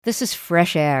This is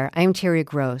Fresh Air. I'm Terry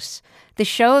Gross. The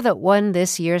show that won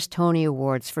this year's Tony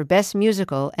Awards for Best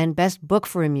Musical and Best Book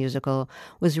for a Musical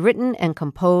was written and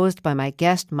composed by my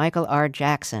guest Michael R.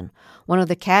 Jackson. One of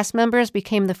the cast members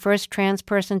became the first trans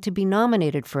person to be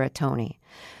nominated for a Tony.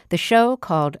 The show,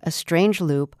 called A Strange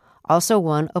Loop, also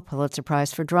won a Pulitzer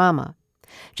Prize for Drama.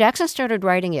 Jackson started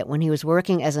writing it when he was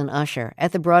working as an usher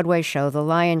at the Broadway show The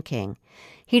Lion King.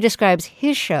 He describes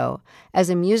his show as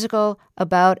a musical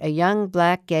about a young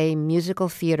black gay musical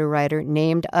theater writer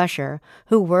named Usher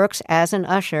who works as an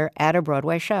usher at a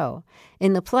Broadway show.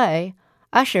 In the play,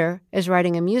 Usher is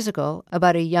writing a musical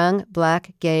about a young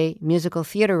black gay musical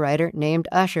theater writer named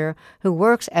Usher who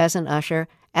works as an usher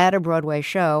at a Broadway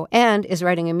show and is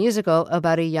writing a musical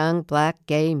about a young black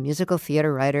gay musical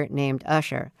theater writer named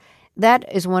Usher.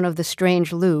 That is one of the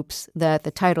strange loops that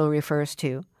the title refers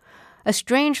to. A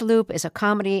Strange Loop is a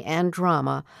comedy and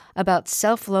drama about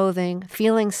self-loathing,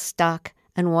 feeling stuck,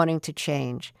 and wanting to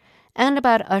change, and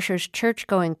about Usher's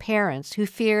church-going parents who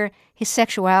fear his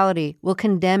sexuality will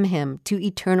condemn him to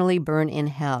eternally burn in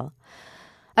hell.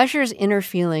 Usher's inner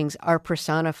feelings are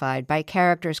personified by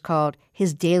characters called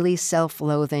his daily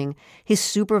self-loathing, his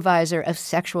supervisor of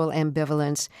sexual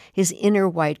ambivalence, his inner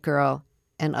white girl,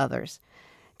 and others.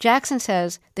 Jackson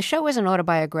says the show isn't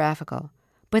autobiographical,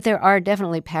 but there are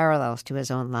definitely parallels to his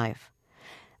own life.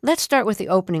 Let's start with the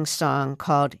opening song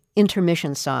called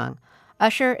Intermission Song.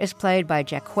 Usher is played by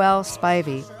Jaquel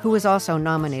Spivey, who was also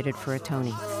nominated for a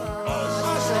Tony.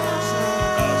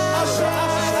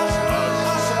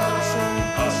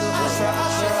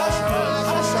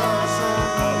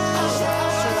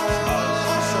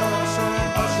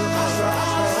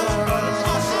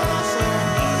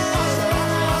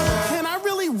 Can I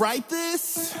really write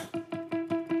this?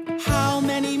 How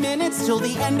many minutes till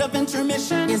the end of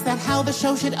intermission? Is that how the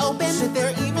show should open? Should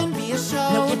there even be a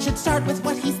show? No, it should start with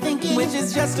what he's thinking, which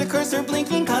is just a cursor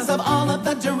blinking, cause of all of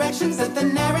the directions that the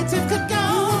narrative could go.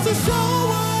 You want to show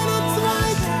what it's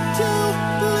like to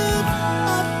live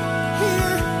up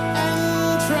here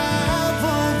and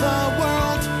travel the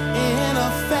world in a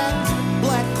fat,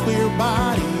 black, queer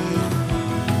body.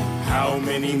 How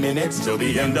many minutes till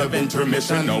the end of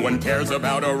intermission? No one cares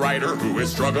about a writer who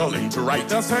is struggling to write.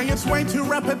 They'll say it's way too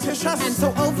repetitious and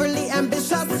so overly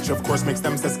ambitious, Which of course makes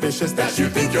them suspicious that you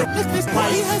think you're...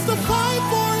 Why he has to fight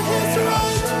for his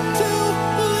right to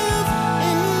live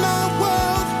in a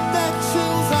world that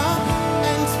chews up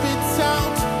and spits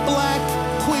out black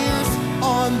queers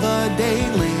on the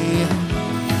daily.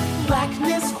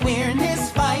 Blackness,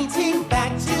 queerness, fighting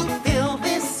back to fill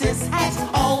this cis-het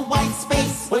all-white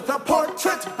space With a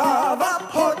portrait of a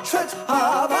portrait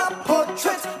of a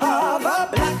portrait of a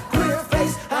black queer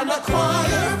face and a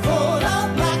choir full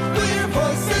of black queer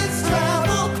voices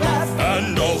travel past.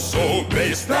 and also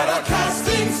based that are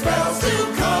casting spells to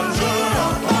conjure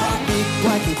up Big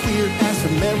black and queer as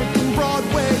American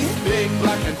Broadway. big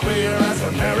black and queer as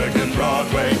American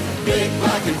Broadway. Big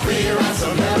black and queer as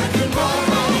American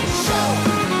Broadway. Show.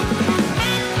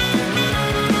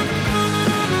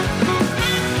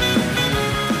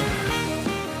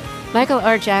 Michael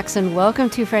R. Jackson, welcome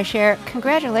to Fresh Air.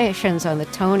 Congratulations on the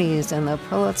Tonys and the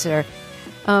Pulitzer.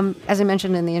 As I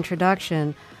mentioned in the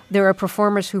introduction, there are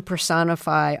performers who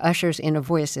personify Usher's inner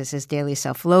voices, his daily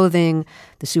self-loathing,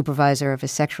 the supervisor of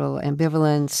his sexual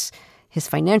ambivalence, his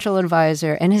financial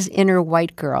advisor, and his inner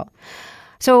white girl.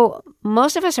 So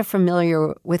most of us are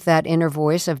familiar with that inner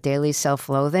voice of daily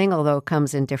self-loathing, although it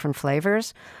comes in different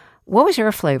flavors. What was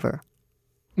your flavor?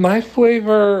 My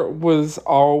flavor was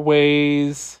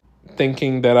always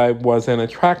thinking that I wasn't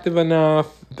attractive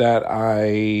enough, that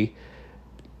I,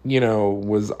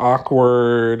 was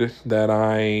awkward, that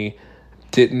I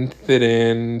didn't fit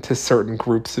in to certain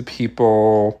groups of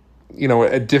people.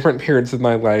 At different periods of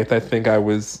my life, I think I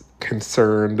was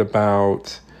concerned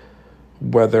about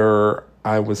whether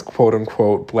I was quote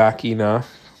unquote black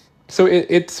enough. So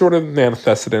it sort of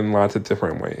manifested in lots of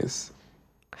different ways.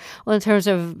 Well, in terms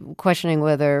of questioning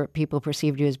whether people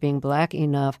perceived you as being black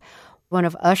enough, one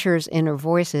of Usher's inner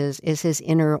voices is his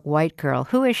inner white girl.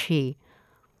 Who is she?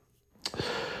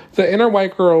 The inner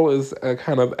white girl is a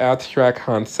kind of abstract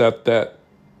concept that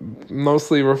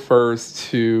mostly refers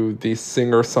to the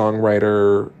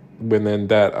singer-songwriter women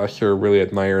that Usher really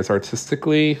admires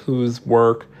artistically, whose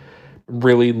work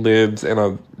really lives in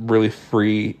a really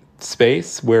free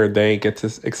space where they get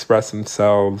to express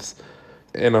themselves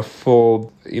in a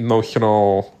full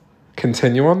emotional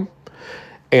continuum,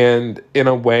 and in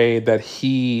a way that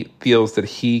he feels that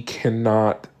he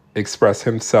cannot express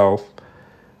himself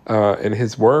in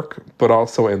his work, but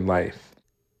also in life.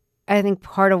 I think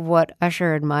part of what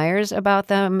Usher admires about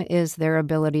them is their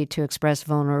ability to express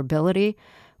vulnerability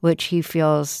which he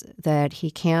feels that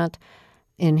he can't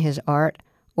in his art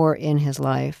or in his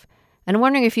life. And I'm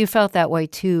wondering if you felt that way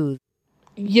too.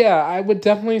 Yeah, I would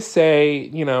definitely say,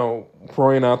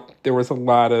 growing up, there was a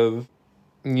lot of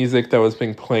music that was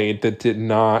being played that did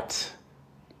not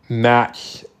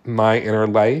match my inner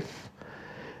life.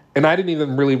 And I didn't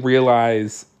even really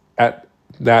realize at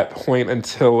that point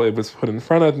until it was put in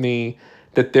front of me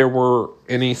that there were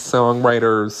any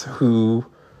songwriters who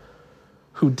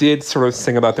did sort of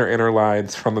sing about their inner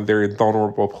lives from a very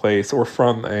vulnerable place or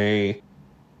from a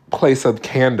place of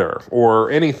candor or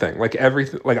anything. Like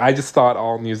everything, like I just thought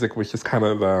all music was just kind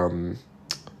of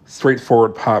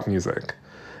straightforward pop music.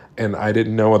 And I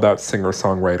didn't know about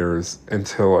singer-songwriters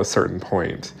until a certain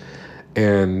point.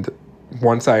 And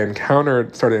once I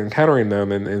started encountering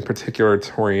them, and in particular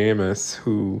Tori Amos,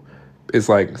 who is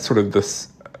like sort of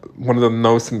one of the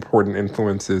most important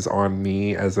influences on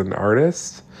me as an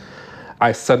artist,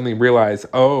 I suddenly realized,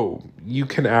 oh, you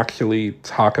can actually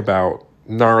talk about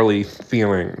gnarly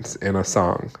feelings in a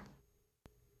song.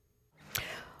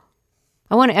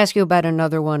 I want to ask you about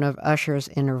another one of Usher's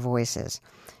inner voices.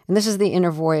 And this is the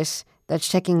inner voice that's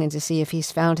checking in to see if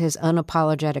he's found his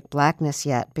unapologetic blackness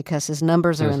yet, because his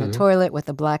numbers are in the toilet with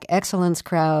the Black Excellence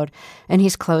crowd, and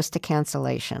he's close to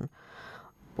cancellation.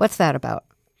 What's that about?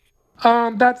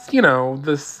 That's,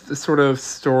 this sort of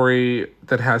story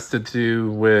that has to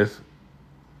do with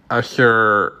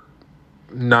Usher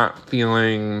not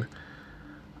feeling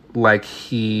like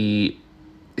he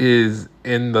is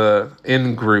in the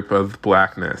in-group of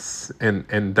blackness,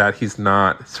 and that he's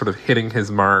not sort of hitting his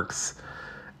marks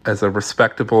as a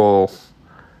respectable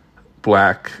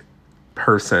black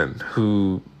person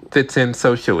who fits in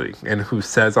socially and who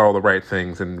says all the right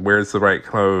things and wears the right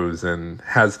clothes and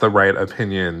has the right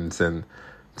opinions and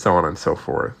so on and so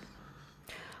forth.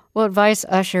 Well, advice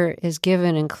Usher is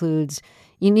given includes,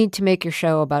 you need to make your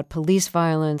show about police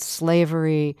violence,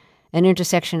 slavery, and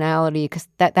intersectionality, because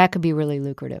that could be really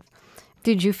lucrative.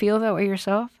 Did you feel that way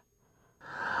yourself?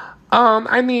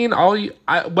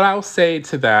 What I'll say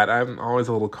to that, I'm always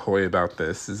a little coy about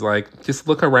this, is like, just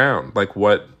look around. Like,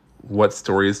 what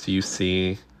stories do you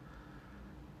see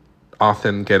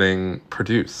often getting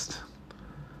produced?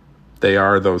 They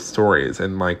are those stories,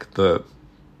 and like the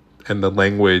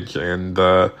language and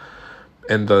the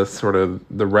sort of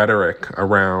the rhetoric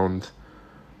around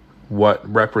what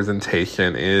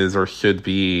representation is or should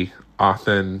be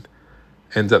often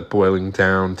ends up boiling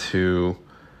down to,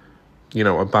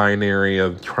 a binary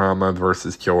of trauma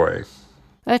versus joy.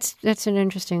 That's an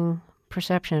interesting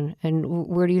perception. And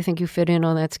where do you think you fit in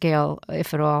on that scale,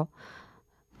 if at all?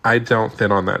 I don't fit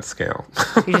on that scale.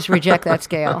 You just reject that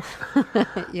scale.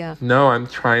 Yeah. No, I'm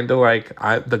trying to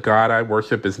the God I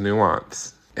worship is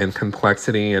nuance and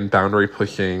complexity and boundary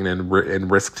pushing and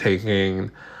risk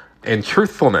taking and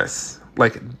truthfulness.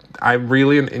 Like, I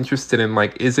really am interested in,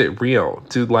 is it real?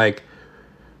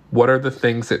 What are the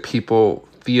things that people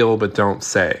feel but don't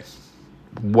say?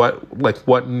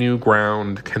 What new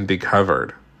ground can be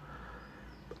covered?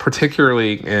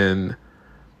 Particularly in,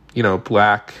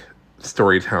 Black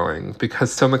storytelling,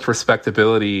 because so much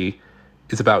respectability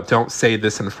is about don't say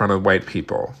this in front of white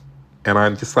people. And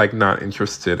I'm just not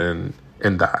interested in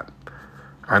that.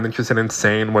 I'm interested in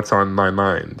saying what's on my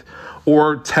mind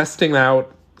or testing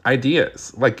out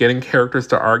ideas, like getting characters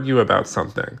to argue about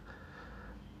something.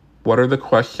 What are the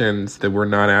questions that we're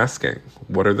not asking?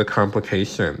 What are the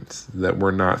complications that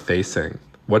we're not facing?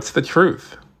 What's the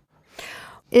truth?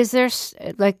 Is there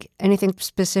anything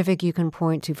specific you can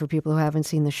point to for people who haven't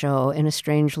seen the show, In a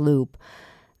Strange Loop,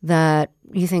 that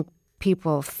you think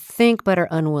people think but are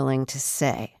unwilling to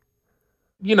say?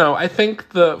 I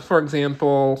think for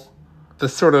example, the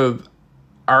sort of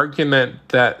argument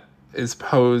that is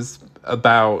posed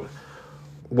about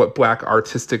what Black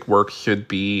artistic work should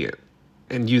be,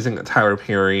 and using Tyler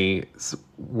Perry's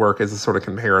work as a sort of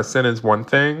comparison is one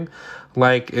thing.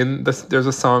 There's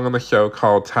a song on the show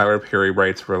called Tyler Perry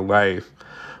Writes Real Life,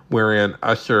 wherein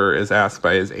Usher is asked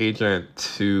by his agent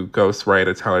to ghostwrite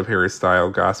a Tyler Perry-style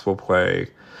gospel play.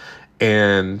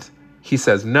 And he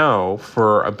says no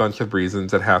for a bunch of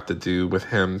reasons that have to do with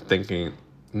him thinking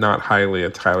not highly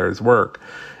of Tyler's work.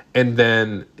 And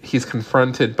then he's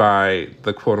confronted by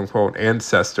the quote-unquote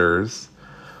ancestors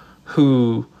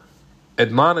who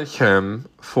admonish him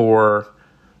for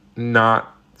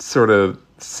not sort of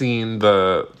seeing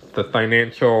the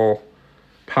financial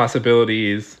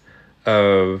possibilities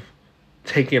of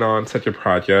taking on such a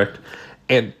project.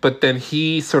 But then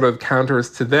he sort of counters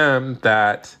to them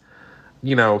that,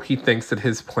 he thinks that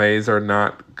his plays are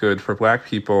not good for Black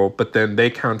people, but then they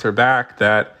counter back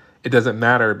that it doesn't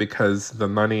matter because the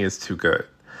money is too good.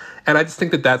 And I just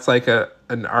think that that's a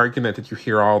an argument that you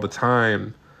hear all the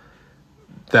time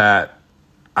that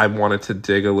I wanted to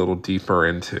dig a little deeper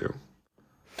into.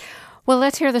 Well,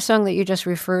 let's hear the song that you just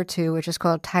referred to, which is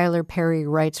called Tyler Perry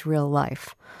Writes Real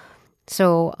Life.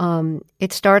 So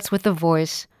it starts with the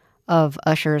voice of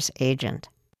Usher's agent.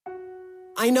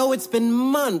 I know it's been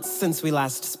months since we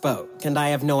last spoke, and I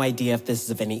have no idea if this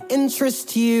is of any interest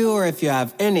to you or if you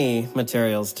have any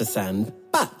materials to send,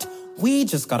 but we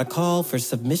just got a call for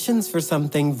submissions for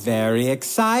something very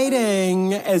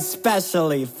exciting,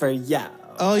 especially for you.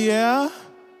 Oh, yeah?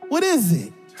 What is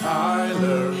it?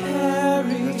 Tyler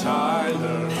Perry.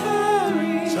 Tyler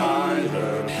Perry.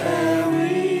 Tyler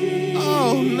Perry.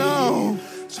 Oh, no.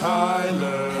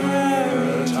 Tyler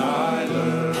Perry.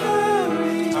 Tyler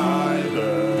Perry.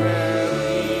 Tyler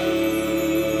Perry.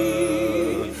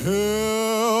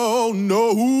 Hell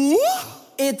no.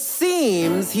 It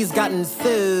seems he's gotten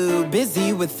so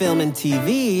busy with film and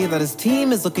TV that his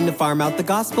team is looking to farm out the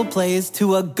gospel plays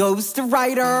to a ghost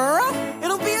writer.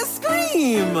 It'll be a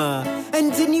scream.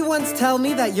 And didn't you once tell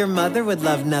me that your mother would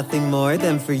love nothing more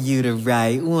than for you to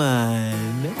write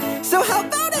one? So how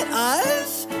about it,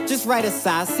 Ush? Just write a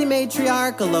sassy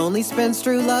matriarch, a lonely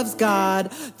spinster who loves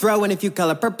God. Throw in a few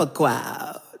color purple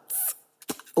quotes.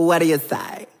 What do you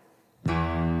say?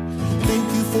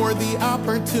 Thank you for the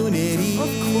opportunity.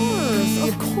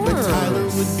 Of course. But Tyler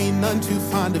would be none too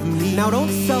fond of me. Now don't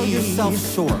sell yourself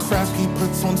short. The crap he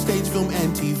puts on stage, film,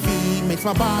 and TV makes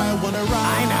my bio wanna rise.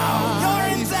 I know. Your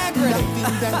integrity.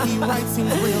 Nothing that he writes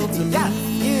seems real to me. Yes,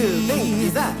 you think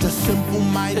he's that. Just simple,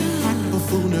 mighty hack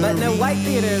buffoonery. But no white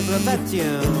theaters will let you.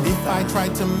 And if I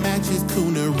tried to match his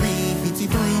coonery, he'd see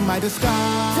through my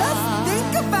disguise. Just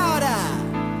think about it.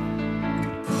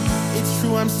 It's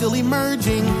true, I'm still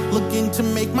emerging, looking to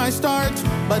make my start,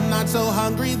 but not so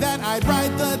hungry that I'd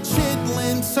ride the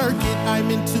Chitlin circuit. I'm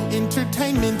into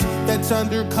entertainment that's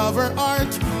undercover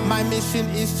art. My mission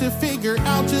is to figure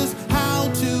out just how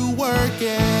to work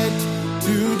it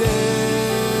today.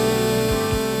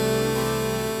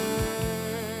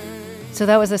 So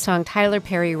that was the song Tyler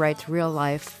Perry Writes Real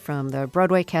Life from the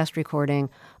Broadway cast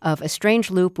recording of A Strange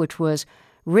Loop, which was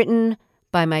written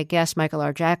by my guest, Michael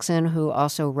R. Jackson, who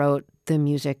also wrote the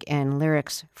music and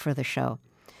lyrics for the show.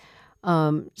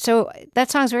 So that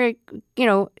song's very,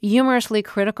 humorously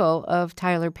critical of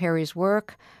Tyler Perry's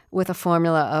work, with a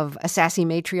formula of a sassy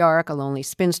matriarch, a lonely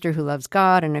spinster who loves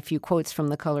God, and a few quotes from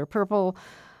The Color Purple.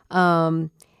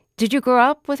 Did you grow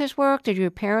up with his work? Did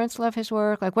your parents love his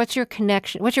work? Like, what's your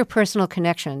connection? What's your personal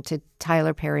connection to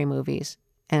Tyler Perry movies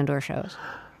and or shows?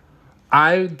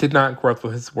 I did not grow up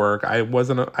with his work. I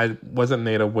wasn't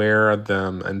made aware of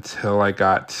them until I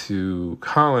got to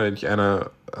college, and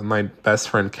my best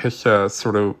friend Kisha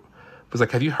sort of was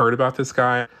like, "Have you heard about this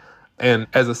guy?" And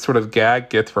as a sort of gag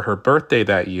gift for her birthday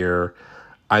that year,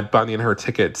 I bought her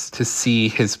tickets to see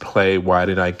his play "Why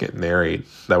Did I Get Married?"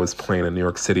 that was playing in New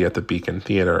York City at the Beacon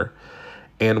Theater.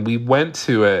 And we went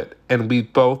to it, and we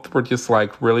both were just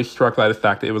like really struck by the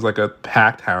fact that it was like a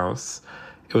packed house.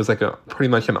 It was like pretty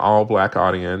much an all-black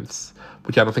audience,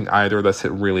 which I don't think either of us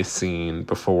had really seen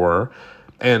before.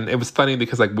 And it was funny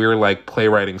because we were like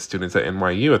playwriting students at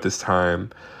NYU at this time,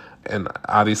 and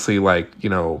obviously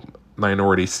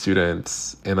minority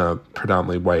students in a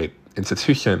predominantly white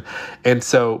institution. And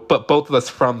so, but both of us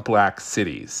from black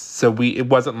cities. So it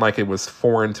wasn't like it was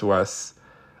foreign to us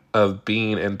of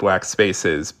being in black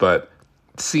spaces, but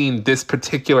seeing this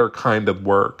particular kind of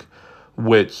work,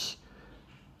 which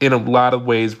in a lot of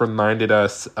ways reminded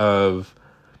us of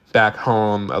back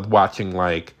home, of watching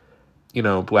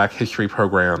Black history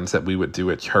programs that we would do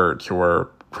at church, or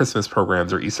Christmas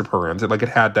programs or Easter programs. It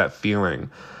had that feeling.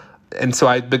 And so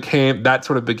that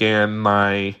sort of began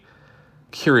my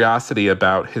curiosity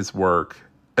about his work,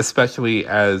 especially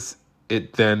as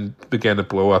it then began to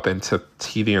blow up into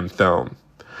TV and film.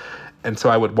 And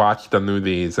so I would watch the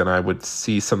movies, and I would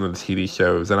see some of the TV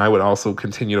shows, and I would also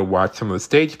continue to watch some of the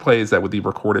stage plays that would be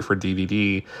recorded for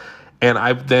DVD. And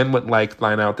I then would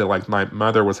find out that my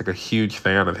mother was a huge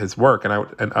fan of his work,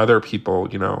 and other people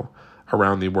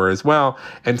around me were as well.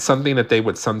 And something that they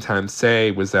would sometimes say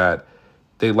was that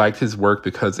they liked his work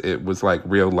because it was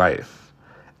real life.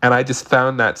 And I just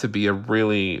found that to be a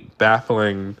really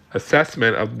baffling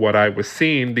assessment of what I was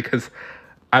seeing, because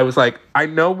I was like, I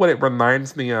know what it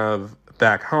reminds me of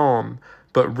back home,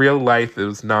 but real life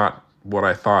is not what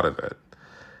I thought of it.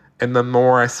 And the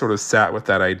more I sort of sat with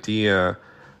that idea,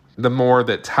 the more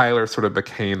that Tyler sort of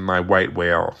became my white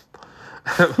whale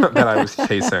that I was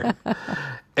chasing.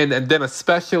 And then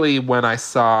especially when I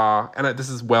saw, and this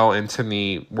is well into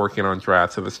me working on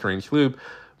drafts of A Strange Loop,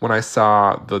 when I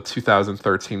saw the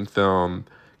 2013 film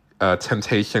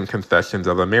Temptation Confessions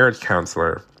of a Marriage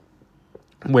Counselor,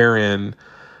 wherein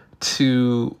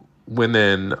two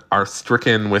women are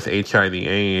stricken with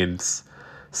HIV/AIDS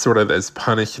sort of as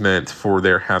punishment for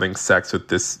their having sex with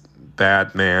this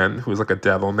bad man who was like a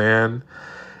devil man.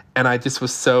 And I just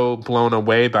was so blown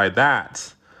away by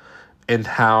that, and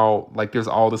how like there's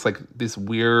all this like this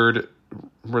weird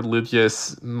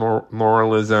religious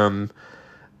moralism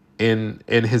in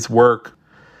his work.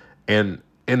 And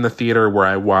in the theater where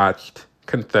I watched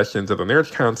Confessions of a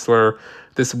Marriage Counselor,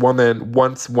 this woman,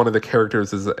 once one of the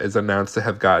characters is announced to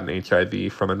have gotten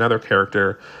HIV from another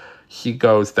character, she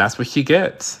goes, "That's what she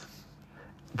gets."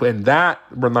 And that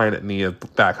reminded me of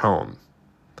back home.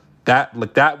 That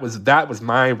was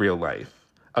my real life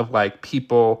of like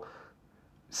people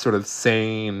sort of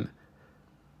saying,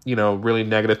 you know, really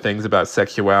negative things about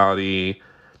sexuality.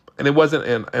 And it wasn't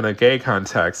in a gay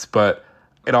context, but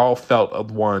it all felt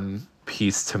of one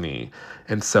piece to me.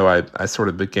 And so I sort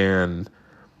of began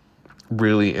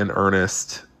really in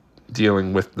earnest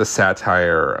dealing with the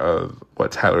satire of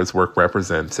what Tyler's work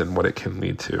represents and what it can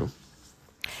lead to.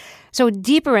 So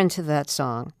deeper into that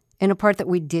song, in a part that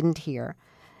we didn't hear,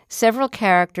 several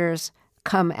characters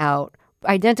come out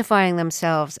identifying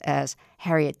themselves as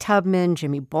Harriet Tubman,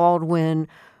 Jimmy Baldwin,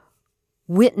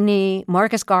 Whitney,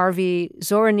 Marcus Garvey,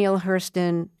 Zora Neale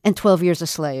Hurston, and 12 Years a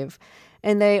Slave.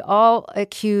 And they all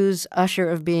accuse Usher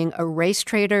of being a race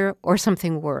traitor or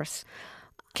something worse.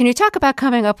 Can you talk about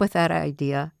coming up with that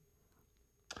idea?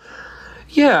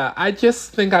 Yeah, I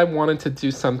just think I wanted to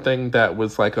do something that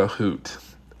was like a hoot.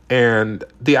 And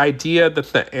the idea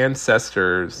that the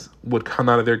ancestors would come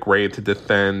out of their grave to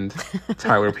defend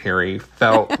Tyler Perry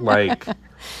felt like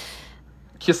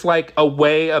just like a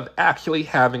way of actually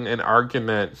having an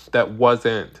argument that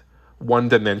wasn't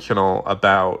one-dimensional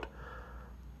about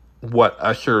what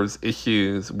Usher's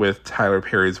issues with Tyler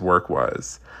Perry's work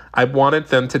was. I wanted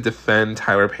them to defend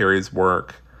Tyler Perry's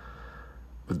work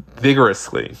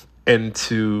vigorously and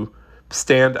to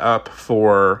stand up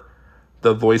for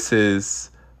the voices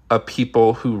of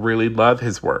people who really love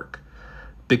his work.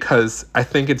 Because I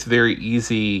think it's very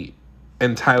easy,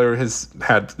 and Tyler has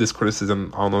had this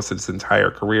criticism almost his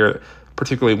entire career,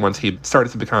 particularly once he started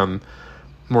to become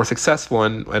more successful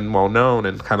and well-known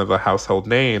and kind of a household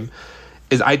name,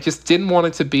 is I just didn't want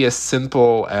it to be as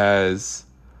simple as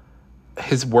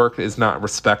his work is not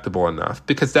respectable enough,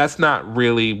 because that's not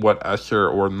really what Usher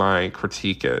or my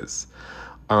critique is.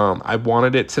 I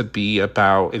wanted it to be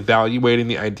about evaluating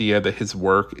the idea that his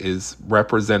work is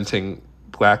representing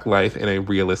Black life in a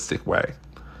realistic way.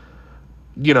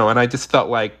 You know, and I just felt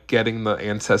like getting the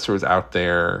ancestors out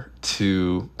there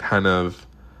to kind of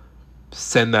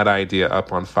send that idea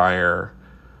up on fire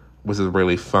was a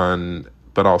really fun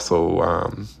but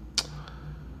also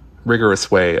rigorous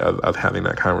way of having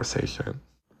that conversation.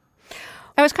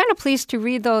 I was kind of pleased to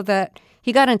read, though, that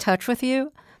he got in touch with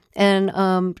you and,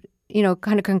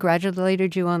 kind of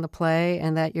congratulated you on the play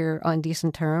and that you're on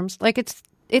decent terms. Like,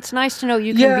 it's nice to know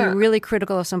you can be really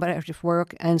critical of somebody else's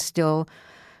work and still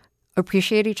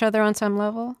appreciate each other on some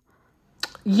level.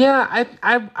 Yeah,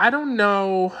 I don't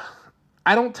know.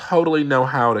 I don't totally know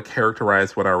how to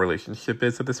characterize what our relationship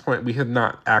is at this point. We have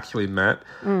not actually met,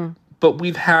 but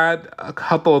we've had a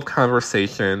couple of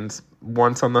conversations,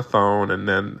 once on the phone, and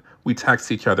then we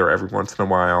text each other every once in a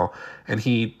while. And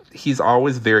he's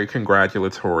always very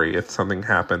congratulatory if something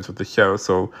happens with the show.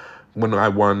 So when I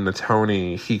won the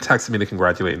Tony, he texted me to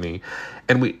congratulate me.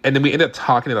 And then we ended up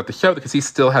talking about the show because he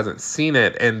still hasn't seen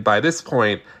it. And by this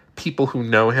point, people who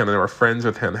know him and are friends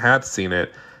with him had seen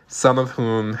it, some of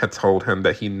whom had told him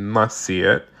that he must see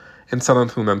it, and some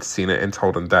of whom have seen it and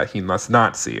told him that he must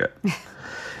not see it.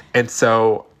 And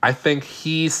so I think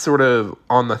he's sort of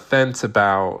on the fence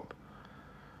about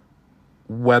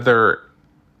whether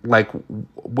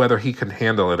he can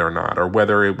handle it or not, or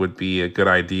whether it would be a good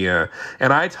idea.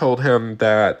 And I told him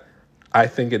that I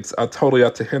think it's totally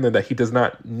up to him and that he does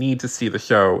not need to see the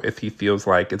show if he feels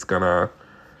like it's gonna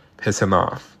piss him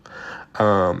off.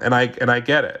 And I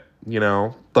get it,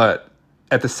 but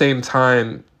at the same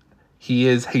time, he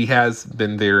has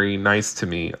been very nice to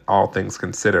me, all things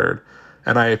considered.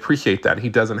 And I appreciate that. He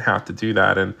doesn't have to do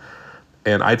that. And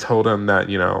I told him that,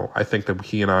 I think that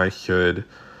he and I should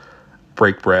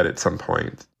break bread at some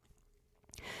point.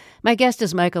 My guest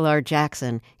is Michael R.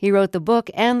 Jackson. He wrote the book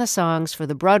and the songs for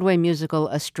the Broadway musical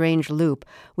A Strange Loop,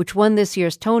 which won this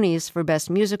year's Tonys for Best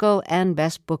Musical and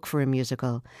Best Book for a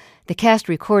Musical. The cast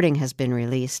recording has been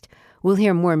released. We'll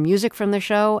hear more music from the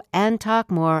show and talk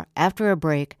more after a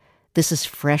break. This is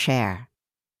Fresh Air.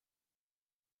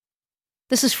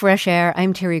 This is Fresh Air.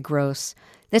 I'm Terry Gross.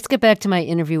 Let's get back to my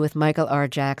interview with Michael R.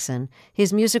 Jackson.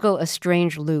 His musical A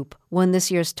Strange Loop won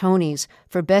this year's Tonys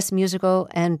for Best Musical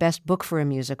and Best Book for a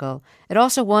Musical. It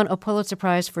also won a Pulitzer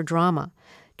Prize for Drama.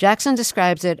 Jackson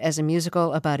describes it as a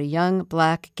musical about a young,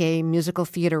 black, gay musical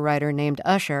theater writer named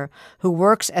Usher who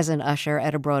works as an usher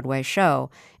at a Broadway show.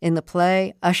 In the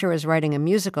play, Usher is writing a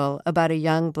musical about a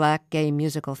young, black, gay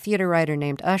musical theater writer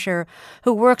named Usher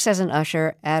who works as an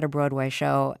usher at a Broadway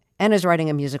show and is writing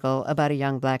a musical about a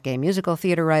young black gay musical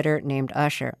theater writer named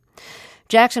Usher.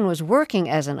 Jackson was working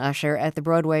as an usher at the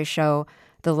Broadway show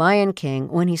The Lion King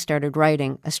when he started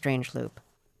writing A Strange Loop.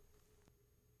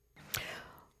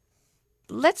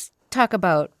 Let's talk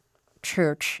about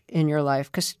church in your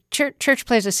life, because church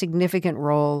plays a significant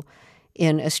role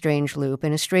in A Strange Loop.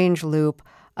 In A Strange Loop,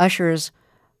 Usher's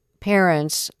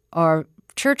parents are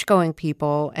church-going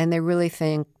people, and they really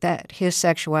think that his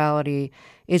sexuality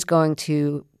is going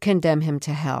to condemn him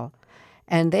to hell.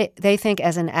 And they think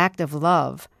as an act of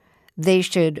love, they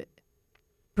should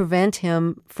prevent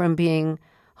him from being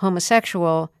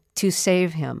homosexual to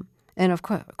save him. And of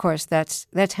course, that's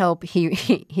help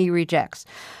he rejects.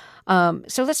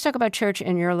 So let's talk about church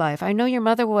in your life. I know your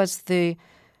mother was the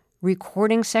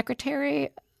recording secretary.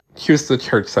 She was the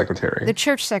church secretary. The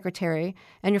church secretary.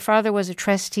 And your father was a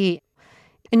trustee.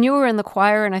 And you were in the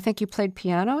choir, and I think you played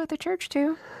piano at the church,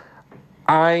 too?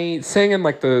 I sang in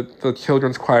the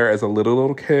children's choir as a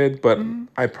little kid, but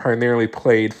I primarily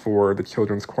played for the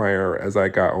children's choir as I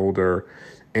got older,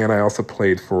 and I also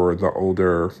played for the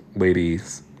older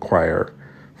ladies' choir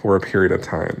for a period of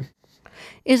time.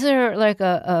 Is there like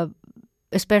a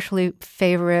especially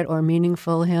favorite or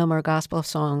meaningful hymn or gospel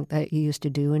song that you used to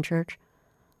do in church?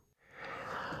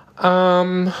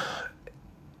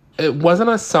 It wasn't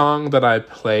a song that I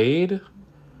played,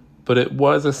 but it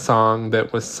was a song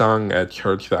that was sung at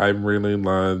church that I really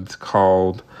loved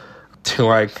called Till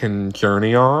I Can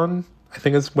Journey On, I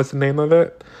think is what's the name of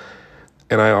it.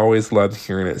 And I always loved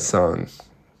hearing it sung.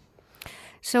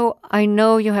 So I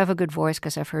know you have a good voice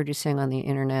because I've heard you sing on the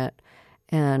internet.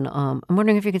 And I'm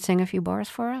wondering if you could sing a few bars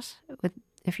for us,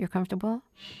 if you're comfortable.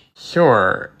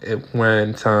 Sure. It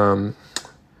went,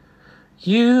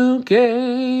 you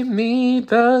gave me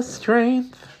the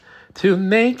strength to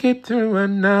make it through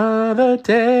another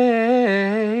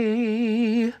day.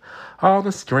 All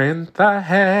the strength I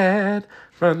had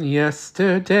from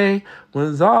yesterday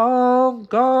was all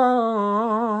gone.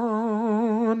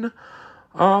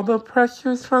 All the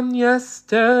pressures from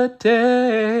yesterday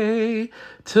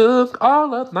took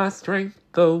all of my strength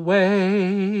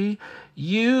away.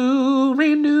 You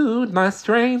renewed my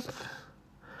strength,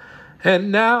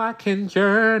 and now I can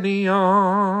journey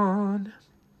on.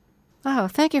 Oh,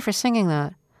 thank you for singing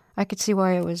that. I could see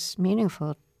why it was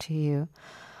meaningful to you.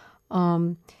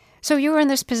 So you were in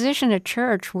this position at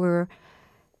church where,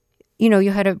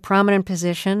 you had a prominent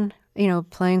position,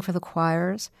 playing for the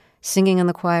choirs, singing in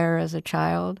the choir as a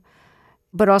child,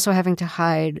 but also having to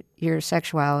hide your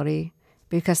sexuality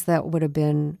because that would have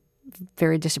been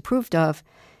very disapproved of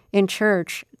in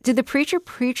church. Did the preacher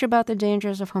preach about the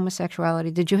dangers of homosexuality?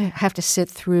 Did you have to sit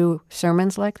through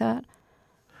sermons like that?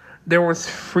 There was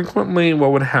frequently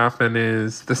what would happen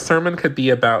is the sermon could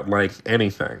be about like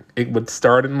anything. It would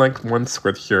start in like one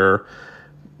scripture,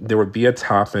 there would be a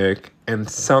topic, and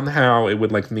somehow it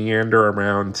would like meander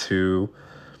around to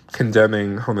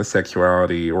condemning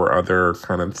homosexuality or other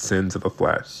kind of sins of the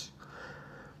flesh.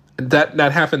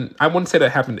 That happened, I wouldn't say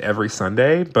that happened every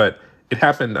Sunday, but it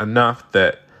happened enough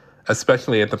that,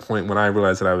 especially at the point when I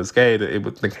realized that I was gay, that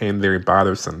it became very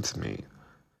bothersome to me.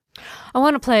 I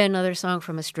want to play another song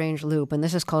from A Strange Loop, and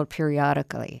this is called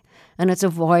Periodically. And it's a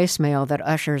voicemail that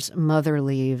Usher's mother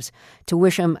leaves to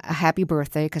wish him a happy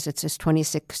birthday, because it's his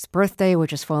 26th birthday,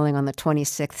 which is falling on the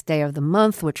 26th day of the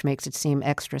month, which makes it seem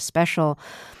extra special.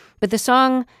 But the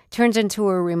song turns into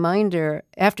a reminder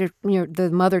after the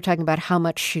mother talking about how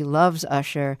much she loves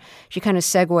Usher. She kind of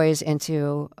segues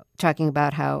into talking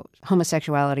about how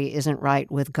homosexuality isn't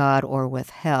right with God or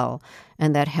with hell,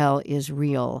 and that hell is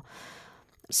real.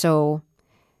 So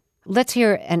let's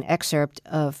hear an excerpt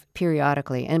of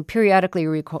Periodically. And periodically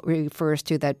refers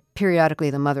to that periodically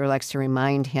the mother likes to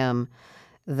remind him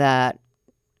that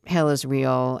hell is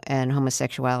real and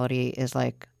homosexuality is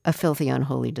like a filthy,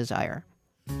 unholy desire.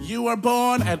 You were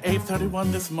born at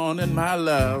 8:31 this morning, my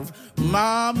love.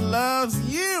 Mom loves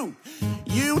you.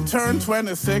 You turned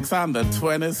 26 on the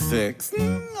 26th.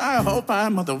 I hope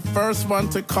I'm the first one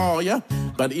to call you.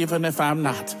 But even if I'm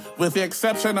not, with the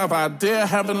exception of our dear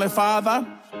Heavenly Father,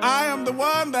 I am the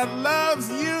one that loves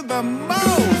you the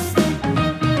most.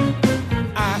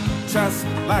 I just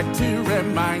like to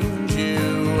remind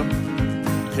you,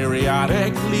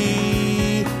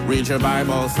 periodically Read your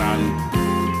Bible, son.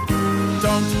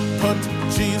 Don't put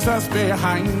Jesus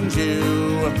behind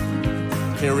you.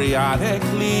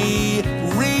 Periodically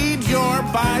read your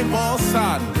Bible,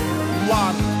 son.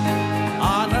 1.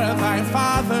 Honor thy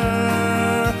father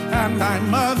and thy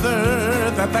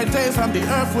mother, that thy days on the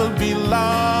earth will be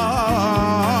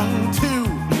long. 2.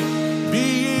 Be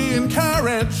ye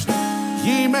encouraged.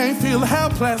 Ye may feel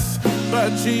helpless, but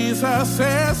Jesus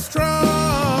is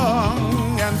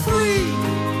strong. And 3.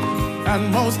 And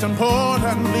most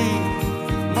importantly,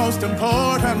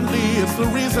 it's the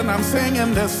reason I'm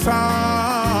singing this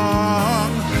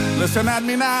song. Listen at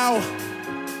me now.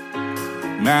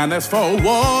 Man is for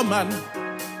woman,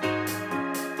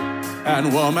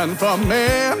 and woman for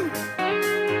man.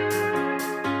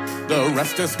 The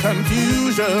rest is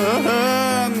confusion,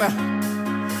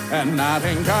 and not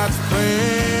in God's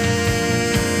plan.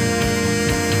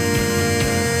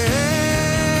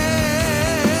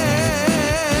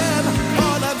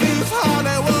 All of these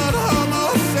Hollywood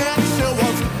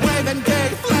homosexuals waving gay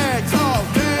flags all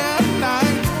day and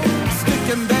night,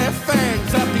 sticking their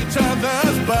fangs up each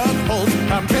other's buttholes.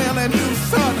 I'm telling you,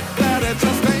 son, that it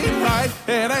just ain't right.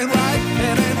 It ain't right,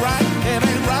 it ain't right, it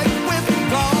ain't right with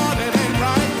God. It ain't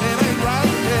right, it ain't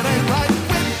right, it ain't right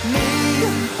with me.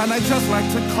 And I just like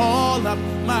to call up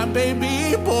my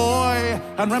baby boy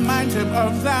and remind him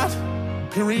of that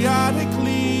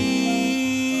periodically.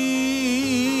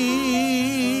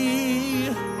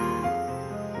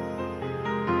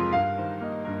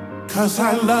 'Cause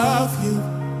I love you,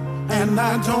 and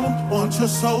I don't want your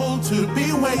soul to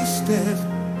be wasted.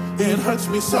 It hurts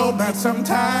me so bad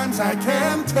sometimes I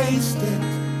can't taste it.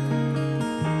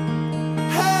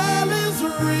 Hell is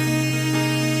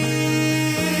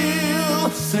real.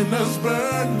 Sinners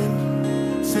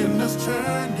burning, sinners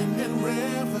churning in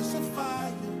rivers of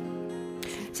fire.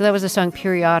 So that was the song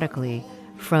Periodically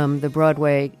from the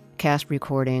Broadway cast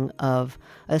recording of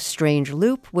A Strange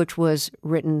Loop, which was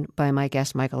written by my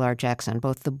guest Michael R. Jackson.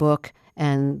 Both the book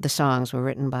and the songs were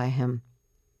written by him.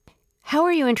 How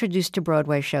were you introduced to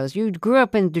Broadway shows? You grew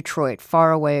up in Detroit,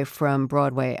 far away from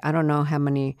Broadway. I don't know how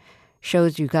many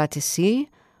shows you got to see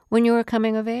when you were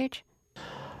coming of age.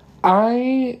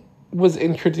 I was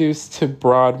introduced to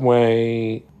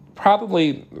Broadway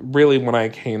probably really when I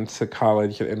came to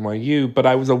college at NYU, but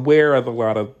I was aware of a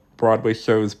lot of Broadway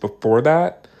shows before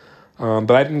that.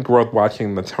 But I didn't grow up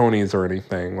watching the Tonys or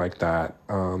anything like that.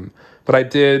 But I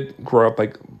did grow up I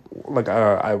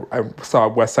saw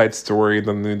West Side Story,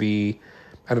 the movie,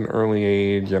 at an early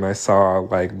age, and I saw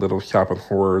like Little Shop of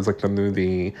Horrors, like the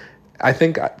movie. I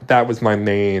think that was my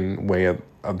main way of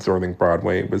absorbing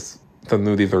Broadway, was the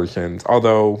movie versions.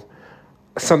 Although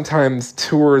sometimes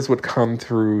tours would come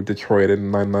through Detroit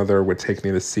and my mother would take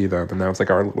me to see them, and that was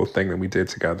like our little thing that we did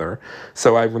together.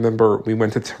 So I remember we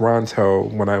went to Toronto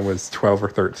when I was 12 or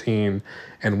 13,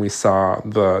 and we saw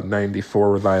the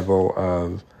 94 revival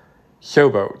of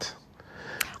Showboat.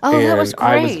 Oh, and that was great.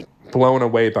 I was blown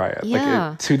away by it.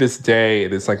 Yeah. To this day,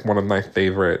 it is like one of my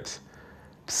favorite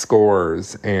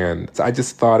scores, and I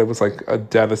just thought it was like a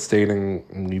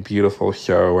devastatingly beautiful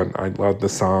show, and I loved the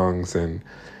songs, and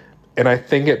I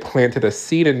think it planted a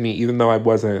seed in me, even though I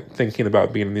wasn't thinking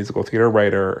about being a musical theater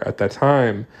writer at that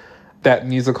time, that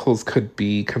musicals could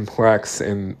be complex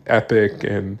and epic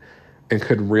and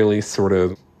could really sort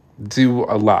of do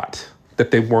a lot,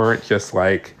 that they weren't just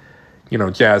like,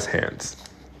 jazz hands.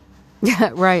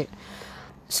 Yeah, right.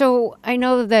 So I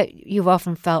know that you've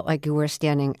often felt like you were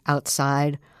standing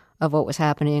outside of what was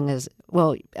happening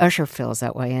Usher feels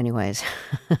that way anyways,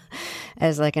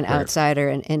 as like an outsider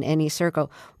in any circle.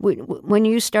 When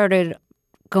you started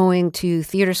going to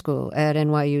theater school at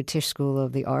NYU Tisch School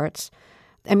of the Arts,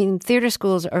 I mean, theater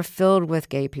schools are filled with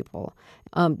gay people.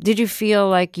 Did you feel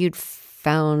like you'd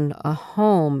found a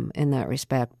home in that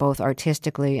respect, both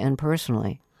artistically and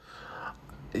personally?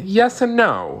 Yes and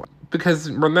no, because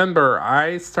remember,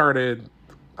 I started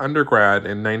undergrad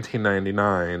in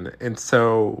 1999, and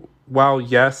so while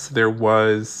yes, there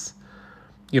was,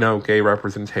 gay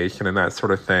representation and that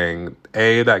sort of thing,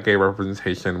 A, that gay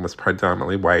representation was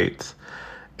predominantly white,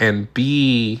 and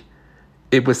B,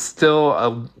 it was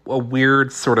still a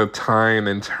weird sort of time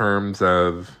in terms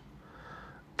of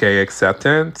gay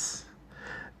acceptance.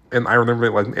 And I remember,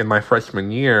 like, in my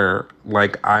freshman year,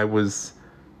 like, I was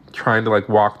trying to, like,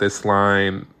 walk this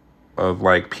line of,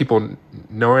 like, people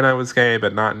knowing I was gay,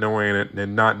 but not knowing it,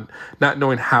 and not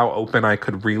knowing how open I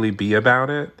could really be about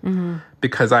it. Mm-hmm.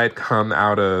 Because I had come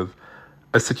out of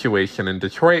a situation in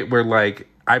Detroit where, like,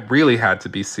 I really had to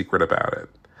be secret about it.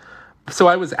 So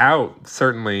I was out,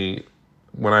 certainly,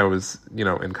 when I was,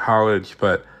 in college,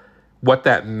 but what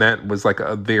that meant was, like,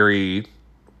 a very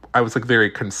I was like very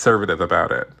conservative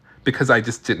about it because I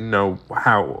just didn't know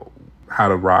how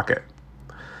to rock it.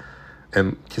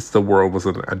 And just the world was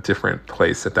in a different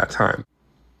place at that time.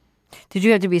 Did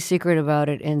you have to be secret about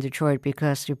it in Detroit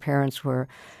because your parents were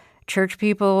church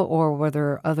people, or were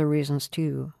there other reasons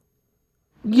too?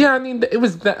 Yeah, I mean, it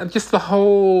was just the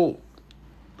whole,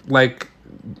 like,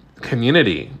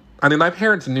 community. I mean, my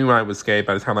parents knew I was gay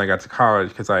by the time I got to college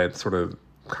because I had sort of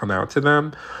come out to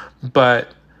them.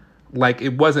 But, like,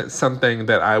 it wasn't something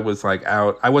that I was, like,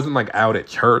 out. I wasn't, like, out at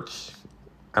church.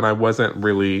 And I wasn't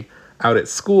really out at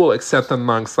school except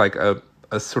amongst, like, a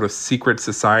sort of secret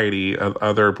society of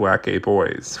other Black gay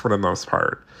boys, for the most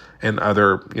part, and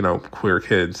other, you know, queer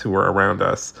kids who were around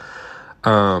us.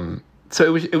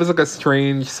 So it was like a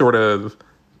strange sort of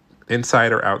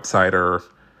insider-outsider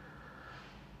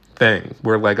thing,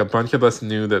 where, like, a bunch of us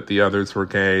knew that the others were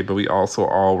gay, but we also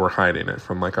all were hiding it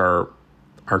from, like, our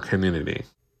community.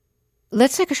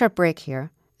 Let's take a short break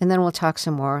here, and then we'll talk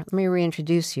some more. Let me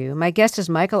reintroduce you. My guest is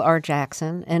Michael R.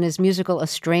 Jackson, and his musical A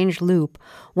Strange Loop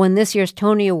won this year's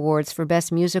Tony Awards for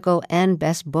Best Musical and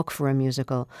Best Book for a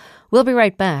Musical. We'll be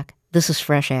right back. This is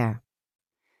Fresh Air.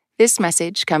 This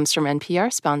message comes from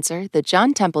NPR sponsor, the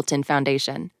John Templeton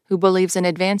Foundation, who believes in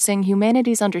advancing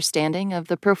humanity's understanding of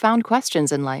the profound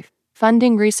questions in life,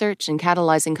 funding research and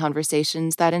catalyzing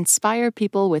conversations that inspire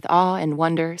people with awe and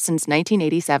wonder since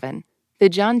 1987. The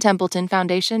John Templeton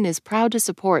Foundation is proud to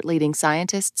support leading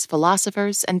scientists,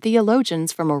 philosophers, and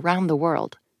theologians from around the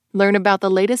world. Learn about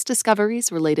the latest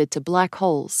discoveries related to black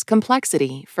holes,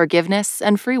 complexity, forgiveness,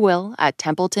 and free will at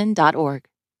templeton.org.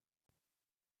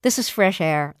 This is Fresh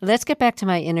Air. Let's get back to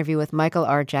my interview with Michael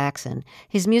R. Jackson.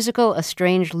 His musical A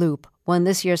Strange Loop won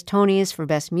this year's Tonys for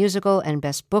Best Musical and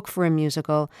Best Book for a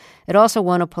Musical. It also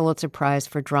won a Pulitzer Prize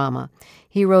for Drama.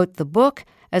 He wrote the book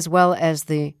as well as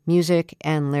the music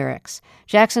and lyrics.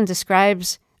 Jackson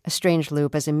describes A Strange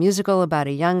Loop as a musical about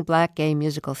a young Black gay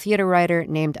musical theater writer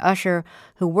named Usher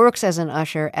who works as an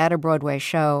usher at a Broadway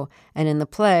show, and in the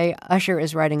play, Usher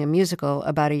is writing a musical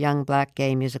about a young Black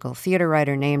gay musical theater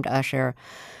writer named Usher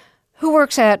who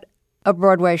works at a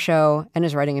Broadway show and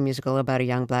is writing a musical about a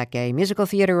young Black gay musical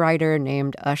theater writer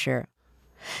named Usher.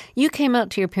 You came out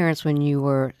to your parents when you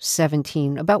were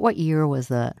 17. About what year was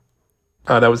that?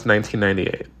 That was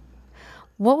 1998.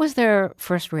 What was their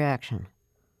first reaction?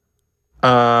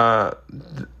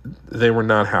 They were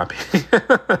not happy.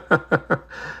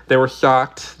 They were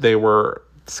shocked. They were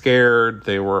scared.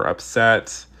 They were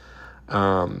upset.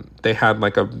 They had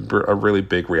like a really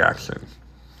big reaction.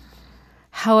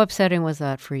 How upsetting was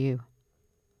that for you?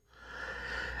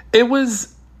 It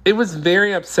was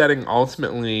very upsetting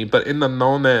ultimately, but in the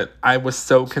moment, I was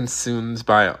so consumed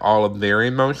by all of their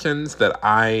emotions that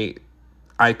I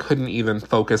couldn't even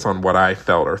focus on what I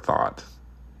felt or thought.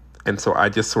 And so I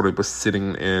just sort of was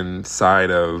sitting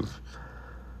inside of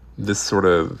this sort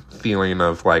of feeling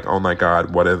of like, oh my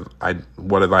God, what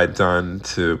have I done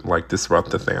to like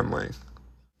disrupt the family?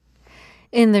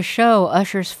 In the show,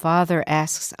 Usher's father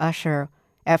asks Usher,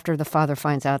 after the father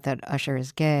finds out that Usher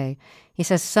is gay, he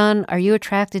says, "Son, are you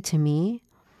attracted to me?"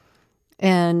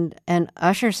 And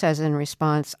Usher says in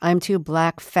response, "I'm too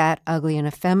black, fat, ugly, and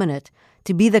effeminate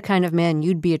to be the kind of man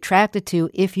you'd be attracted to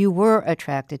if you were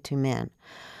attracted to men."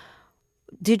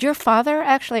 Did your father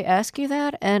actually ask you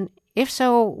that? And if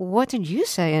so, what did you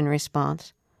say in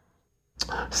response?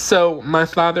 So my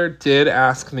father did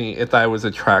ask me if I was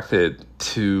attracted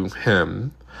to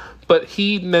him, but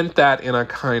he meant that in a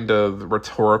kind of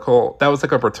rhetorical, that was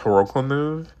like a rhetorical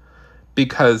move,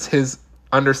 because his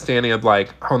understanding of like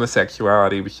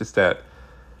homosexuality was just that,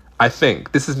 I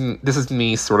think, this is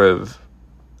me sort of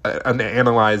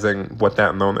analyzing what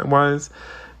that moment was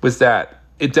that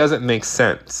it doesn't make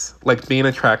sense. Like being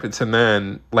attracted to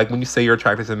men, like when you say you're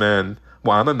attracted to men,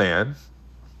 well, I'm a man.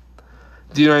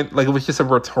 Do you know, like it was just a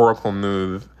rhetorical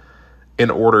move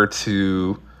in order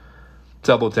to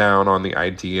double down on the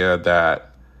idea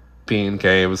that being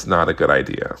gay was not a good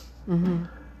idea. Mm-hmm.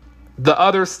 The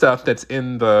other stuff that's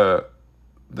in the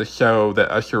show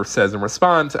that Usher says in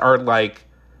response are like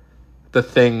the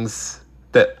things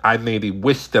that I maybe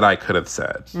wish that I could have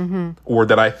said, mm-hmm. or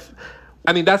that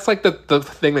I mean, that's like the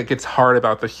thing that gets hard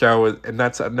about the show, and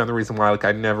that's another reason why like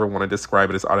I never want to describe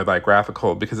it as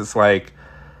autobiographical, because it's like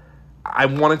I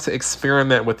wanted to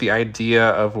experiment with the idea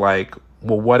of like,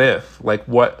 well, what if? Like,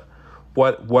 what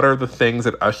are the things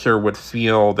that Usher would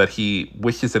feel that he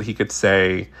wishes that he could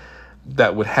say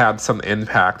that would have some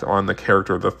impact on the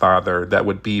character of the father, that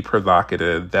would be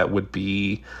provocative, that would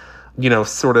be, you know,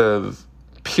 sort of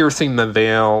piercing the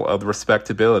veil of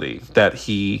respectability that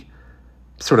he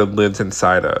sort of lives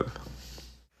inside of.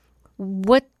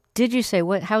 What did you say?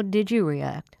 How did you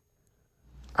react?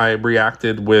 I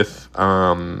reacted with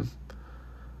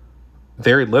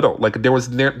very little. Like there was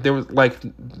like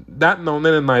that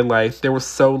moment in my life, there was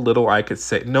so little I could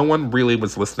say. No one really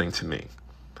was listening to me.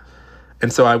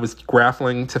 And so I was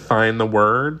grappling to find the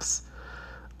words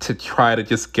to try to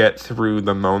just get through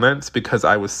the moments because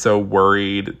I was so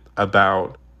worried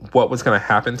about what was going to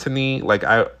happen to me.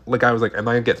 I was like, am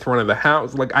I going to get thrown out of the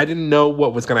house? Like, I didn't know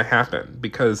what was going to happen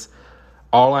because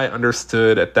all I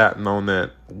understood at that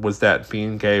moment was that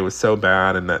being gay was so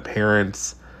bad and that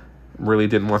parents really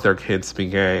didn't want their kids to be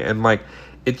gay. And like,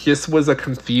 it just was a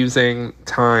confusing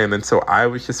time. And so I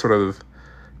was just sort of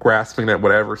grasping at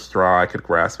whatever straw I could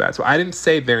grasp at. So I didn't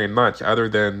say very much other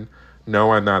than,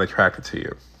 no, I'm not attracted to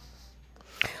you.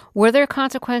 Were there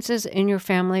consequences in your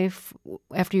family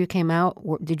after you came out?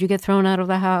 Did you get thrown out of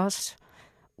the house?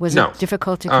 Was No. it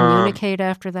difficult to communicate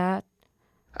after that?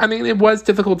 I mean, it was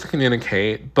difficult to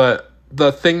communicate, but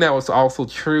the thing that was also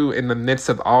true in the midst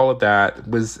of all of that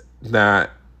was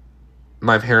that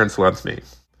my parents loved me.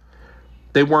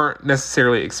 They weren't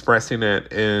necessarily expressing it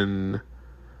in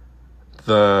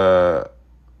the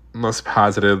most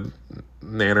positive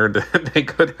manner that they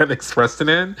could have expressed it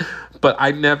in, but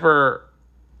I never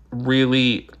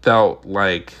really felt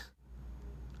like,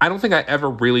 I don't think I ever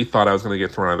really thought I was going to get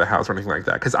thrown out of the house or anything like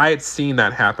that, because I had seen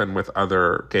that happen with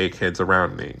other gay kids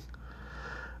around me.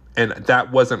 And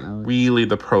that wasn't really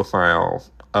the profile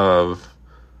of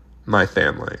my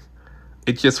family.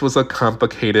 It just was a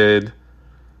complicated,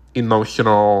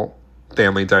 emotional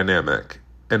family dynamic,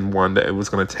 and one that it was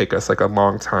going to take us like a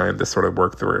long time to sort of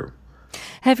work through.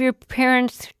 Have your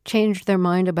parents changed their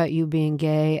mind about you being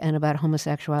gay and about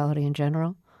homosexuality in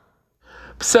general?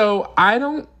 So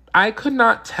I could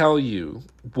not tell you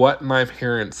what my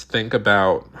parents think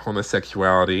about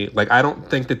homosexuality. Like, I don't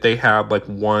think that they have like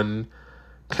one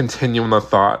continuum of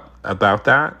thought about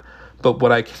that. But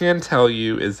what I can tell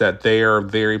you is that they are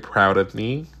very proud of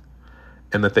me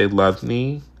and that they love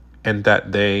me and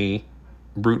that they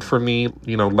root for me,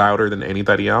 louder than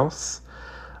anybody else.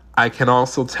 I can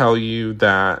also tell you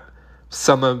that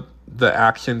some of the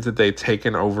actions that they've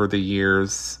taken over the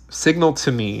years signal to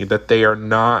me that they are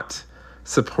not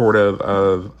supportive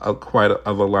of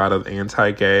a lot of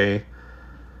anti-gay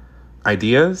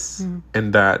ideas,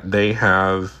 and that they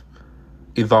have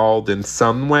evolved in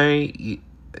some way,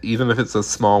 even if it's a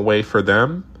small way for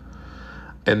them,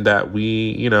 and that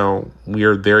we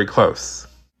are very close.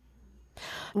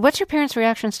 What's your parents'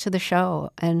 reactions to the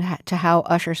show and to how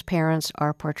Usher's parents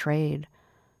are portrayed?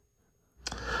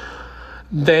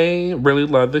 They really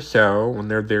love the show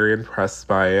and they're very impressed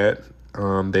by it.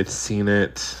 They've seen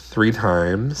it 3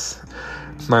 times.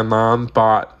 My mom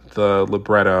bought the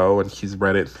libretto and she's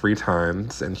read it 3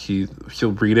 times, and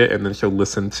she'll read it and then she'll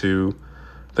listen to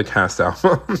the cast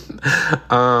album.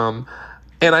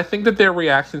 And I think that their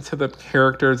reaction to the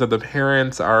characters of the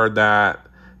parents are that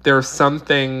there are some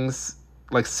things,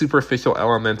 like superficial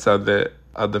elements of the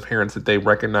parents, that they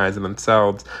recognize in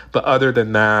themselves, but other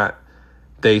than that,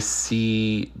 they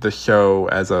see the show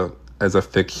as a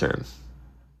fiction.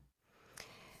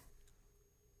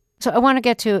 So I want to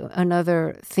get to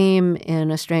another theme in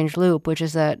A Strange Loop, which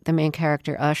is that the main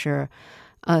character, Usher,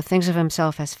 thinks of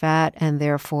himself as fat and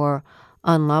therefore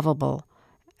unlovable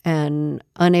and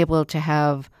unable to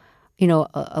have,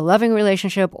 a loving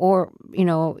relationship or,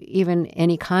 even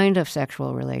any kind of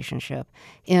sexual relationship.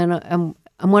 And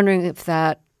I'm wondering if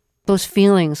those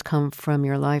feelings come from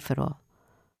your life at all.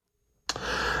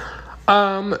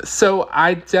 So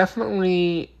I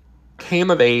definitely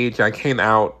came of age. I came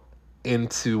out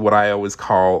into what I always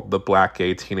call the black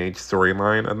gay teenage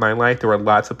storyline of my life. There were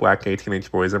lots of black gay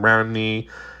teenage boys around me.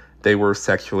 They were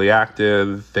sexually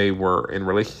active. They were in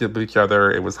relationship with each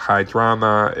other. It was high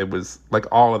drama. It was like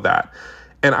all of that.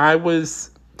 And I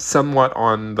was somewhat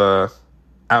on the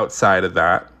outside of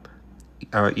that,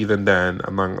 even then,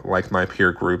 among like my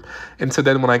peer group. And so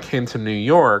then when I came to New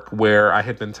York, where I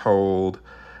had been told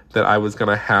that I was going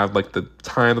to have like the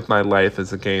time of my life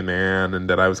as a gay man, and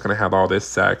that I was going to have all this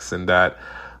sex, and that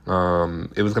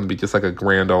it was going to be just like a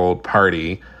grand old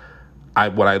party.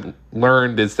 What I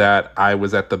learned is that I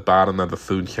was at the bottom of the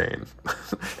food chain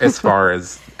as far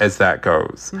as that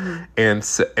goes.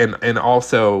 Mm-hmm. And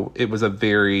also it was a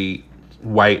very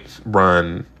white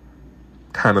run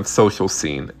kind of social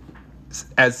scene,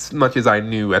 as much as I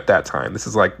knew at that time. This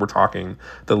is like, we're talking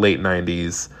the late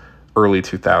 90s, early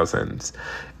 2000s.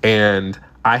 And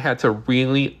I had to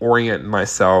really orient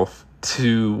myself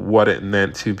to what it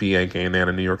meant to be a gay man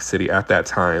in New York City at that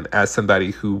time, as somebody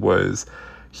who was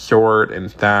short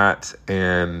and fat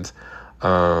and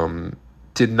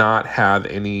did not have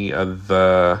any of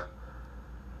the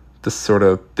sort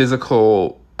of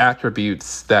physical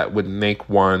attributes that would make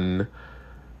one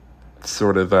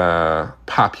sort of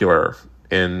popular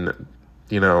in,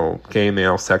 gay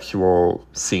male sexual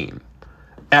scene,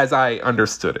 as I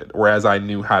understood it, or as I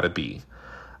knew how to be.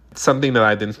 Something that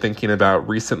I've been thinking about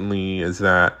recently is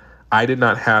that I did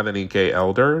not have any gay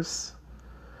elders.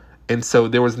 And so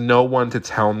there was no one to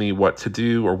tell me what to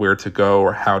do or where to go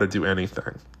or how to do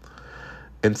anything.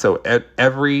 And so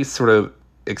every sort of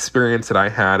experience that I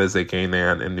had as a gay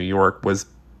man in New York was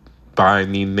by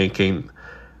me making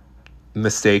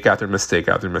mistake after mistake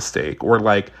after mistake, or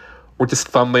just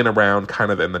fumbling around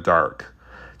kind of in the dark,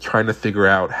 trying to figure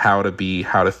out how to be,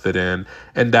 how to fit in.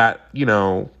 And that,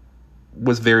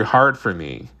 was very hard for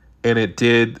me. And it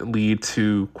did lead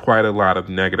to quite a lot of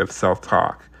negative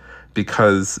self-talk,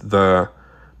 because the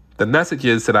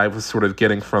messages that I was sort of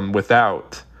getting from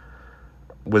without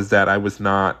was that I was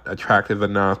not attractive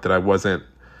enough, that I wasn't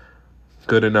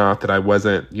good enough, that I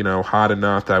wasn't, hot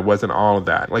enough, that I wasn't all of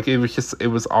that. It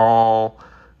was all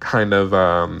kind of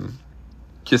an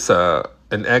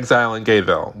exile in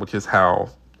Gayville, which is how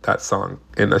that song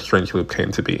in A Strange Loop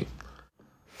came to be.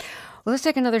 Well, let's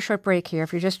take another short break here.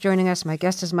 If you're just joining us, my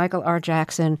guest is Michael R.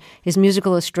 Jackson. His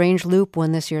musical A Strange Loop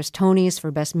won this year's Tonys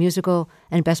for Best Musical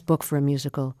and Best Book for a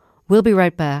Musical. We'll be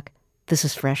right back. This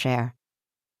is Fresh Air.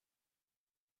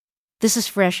 This is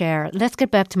Fresh Air. Let's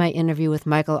get back to my interview with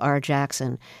Michael R.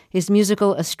 Jackson. His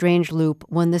musical A Strange Loop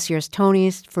won this year's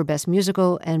Tonys for Best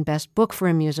Musical and Best Book for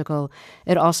a Musical.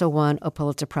 It also won a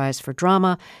Pulitzer Prize for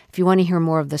Drama. If you want to hear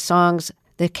more of the songs,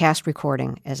 the cast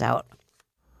recording is out.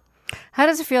 How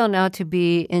does it feel now to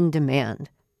be in demand?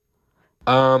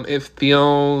 It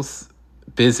feels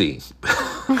busy.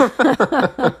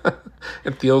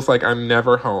 It feels like I'm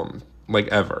never home,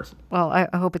 ever. Well, I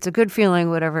hope it's a good feeling,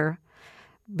 whatever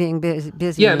being busy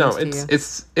yeah, means no, to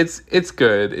it's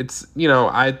good. It's,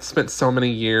 I spent so many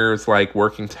years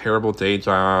working terrible day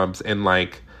jobs and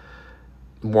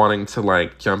wanting to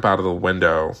jump out of the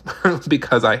window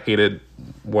because I hated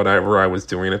whatever I was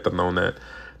doing at the moment.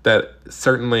 That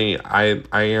certainly I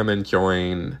am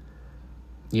enjoying,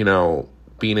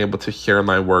 being able to share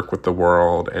my work with the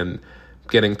world and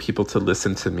getting people to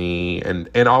listen to me, and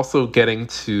also getting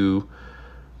to,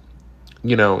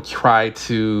 try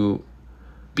to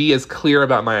be as clear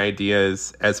about my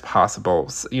ideas as possible.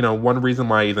 One reason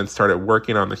why I even started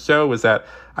working on the show is that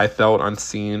I felt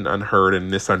unseen, unheard,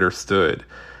 and misunderstood.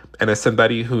 And as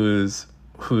somebody whose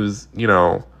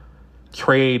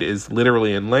trade is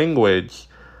literally in language,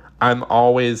 I'm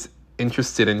always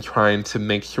interested in trying to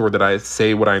make sure that I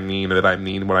say what I mean and that I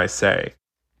mean what I say.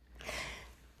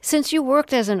 Since you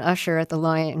worked as an usher at the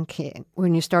Lion King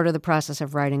when you started the process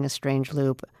of writing A Strange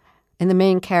Loop, and the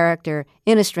main character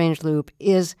in A Strange Loop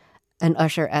is an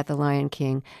usher at the Lion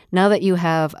King, now that you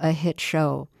have a hit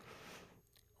show,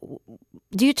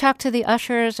 do you talk to the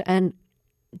ushers, and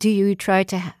do you try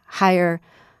to hire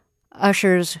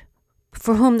ushers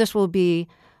for whom this will be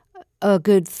a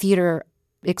good theater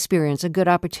experience, a good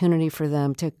opportunity for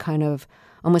them to kind of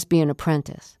almost be an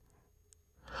apprentice?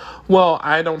 Well,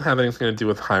 I don't have anything to do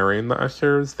with hiring the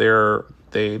ushers.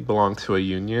 They belong to a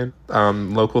union.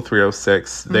 Local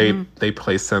 306, they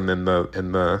place them in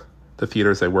the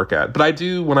theaters they work at. But I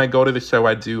do, when I go to the show,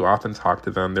 I do often talk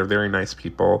to them. They're very nice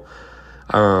people.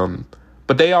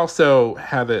 But they also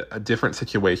have a different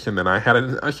situation than I had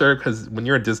an usher, because when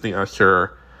you're a Disney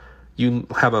usher, you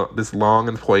have this long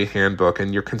employee handbook,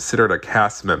 and you're considered a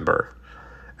cast member,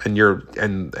 and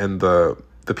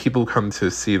the people who come to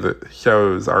see the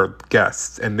shows are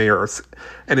guests, and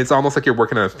it's almost like you're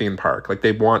working at a theme park.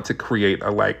 They want to create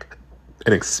an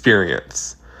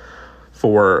experience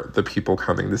for the people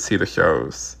coming to see the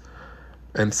shows,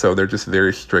 and so they're just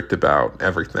very strict about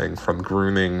everything from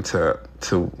grooming to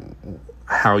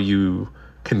how you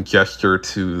can gesture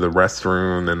to the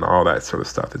restroom and all that sort of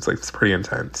stuff. It's pretty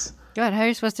intense. God, how are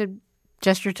you supposed to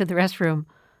gesture to the restroom?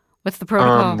 What's the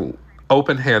protocol?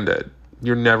 Open-handed.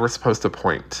 You're never supposed to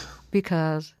point.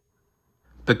 Because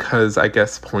I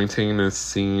guess pointing is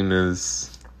seen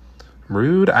as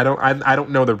rude. I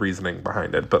don't know the reasoning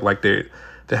behind it, but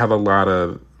they have a lot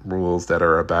of rules that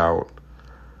are about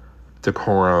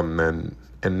decorum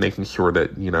and making sure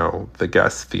that, the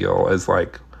guests feel as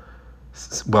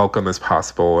welcome as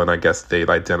possible. And I guess they've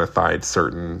identified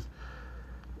certain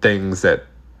things that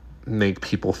make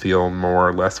people feel more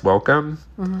or less welcome.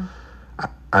 Mm-hmm.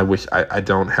 I wish I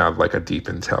don't have a deep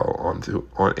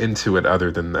intel into it,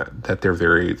 other than that they're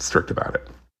very strict about it.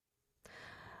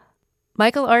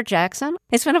 Michael R. Jackson,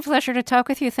 it's been a pleasure to talk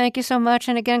with you. Thank you so much.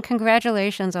 And again,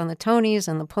 congratulations on the Tonys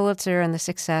and the Pulitzer and the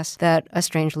success that A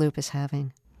Strange Loop is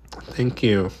having. Thank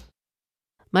you.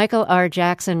 Michael R.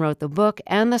 Jackson wrote the book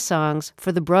and the songs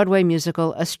for the Broadway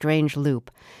musical A Strange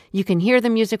Loop. You can hear the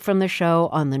music from the show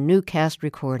on the new cast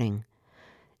recording.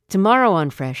 Tomorrow on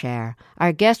Fresh Air,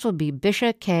 our guest will be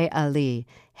Bisha K. Ali,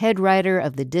 head writer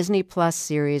of the Disney Plus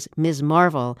series Ms.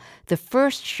 Marvel, the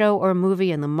first show or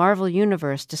movie in the Marvel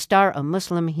universe to star a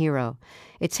Muslim hero.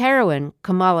 Its heroine,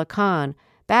 Kamala Khan,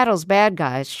 battles bad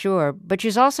guys, sure, but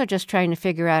she's also just trying to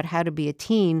figure out how to be a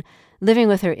teen living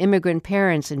with her immigrant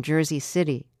parents in Jersey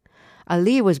City.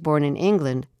 Ali was born in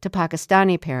England to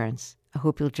Pakistani parents. I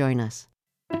hope you'll join us.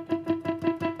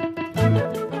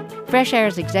 Fresh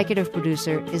Air's executive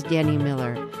producer is Danny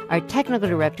Miller. Our technical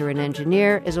director and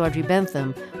engineer is Audrey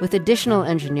Bentham, with additional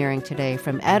engineering today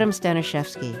from Adam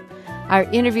Staniszewski. Our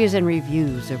interviews and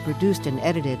reviews are produced and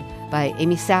edited by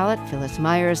Amy Salet, Phyllis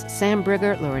Myers, Sam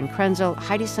Brigger, Lauren Krenzel,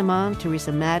 Heidi Saman,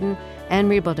 Teresa Madden,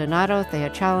 Anne-Marie Baldonado, Thea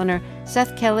Chaloner,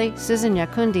 Seth Kelly, Susan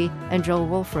Yakundi, and Joel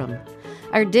Wolfram.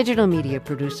 Our digital media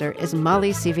producer is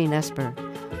Molly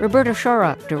Sivi-Nesper. Roberta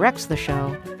Shorrock directs the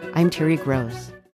show. I'm Terry Gross.